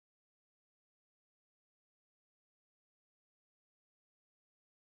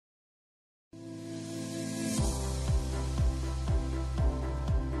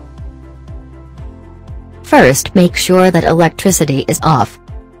First, make sure that electricity is off.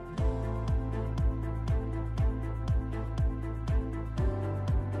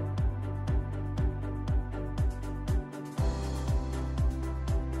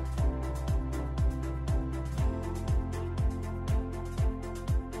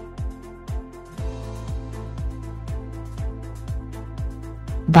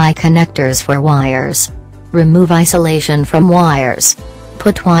 Buy connectors for wires. Remove isolation from wires.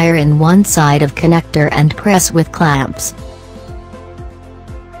 Put wire in one side of connector and press with clamps.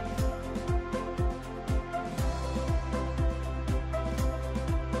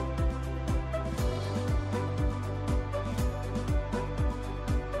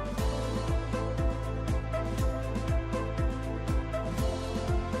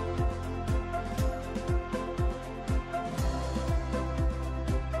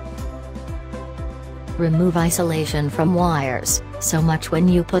 Remove isolation from wires, so much when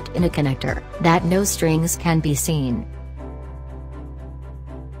you put in a connector, that no strings can be seen.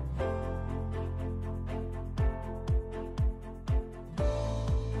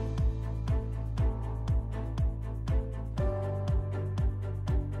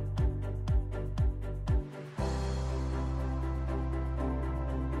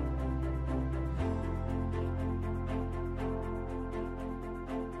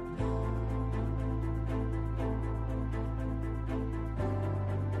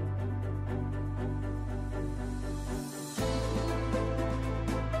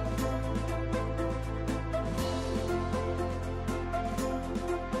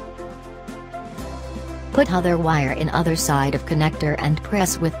 Put other wire in other side of connector and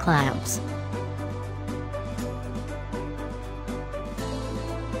press with clamps.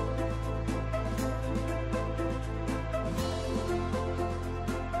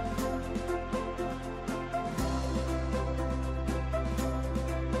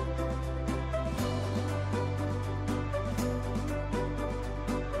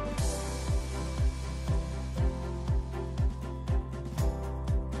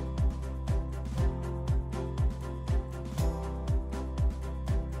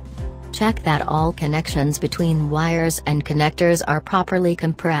 Check that all connections between wires and connectors are properly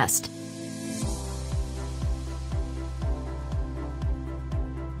compressed.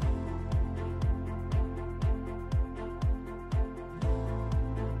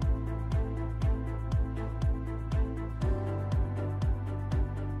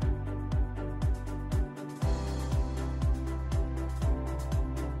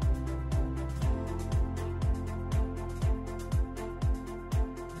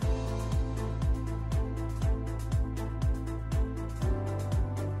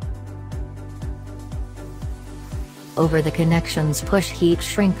 Over the connections push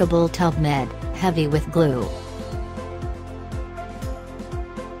heat-shrinkable tub med, heavy with glue.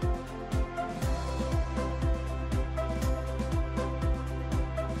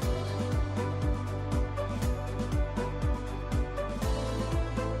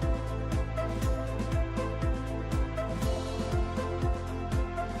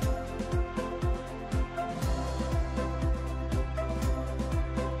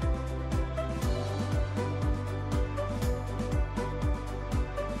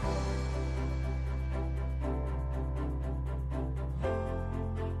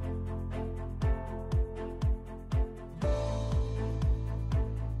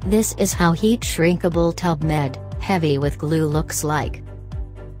 This is how heat-shrinkable tub med, heavy with glue looks like.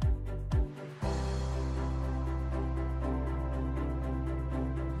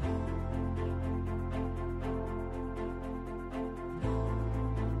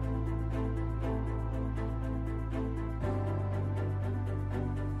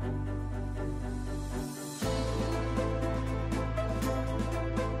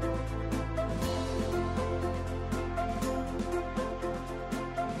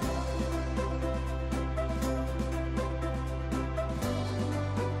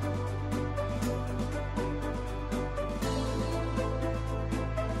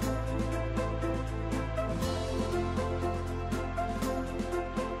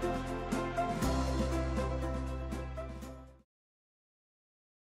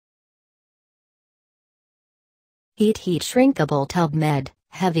 Heat-shrinkable tub med,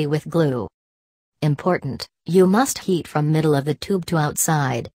 heavy with glue. Important, you must heat from middle of the tube to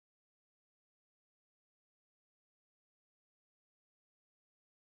outside.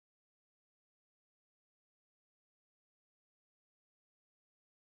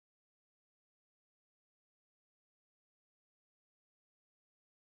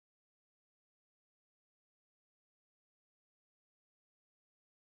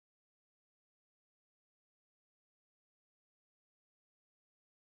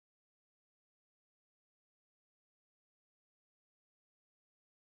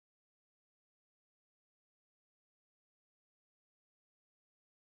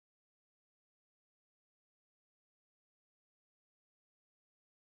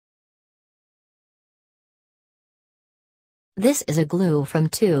 This is a glue from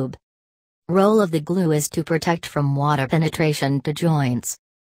tube. Roll of the glue is to protect from water penetration to joints.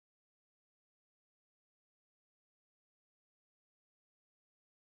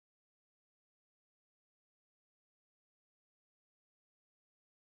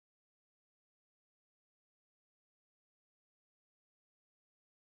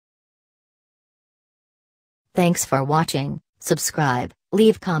 Thanks for watching. Subscribe,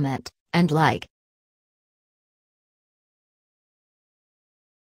 leave comment, and like.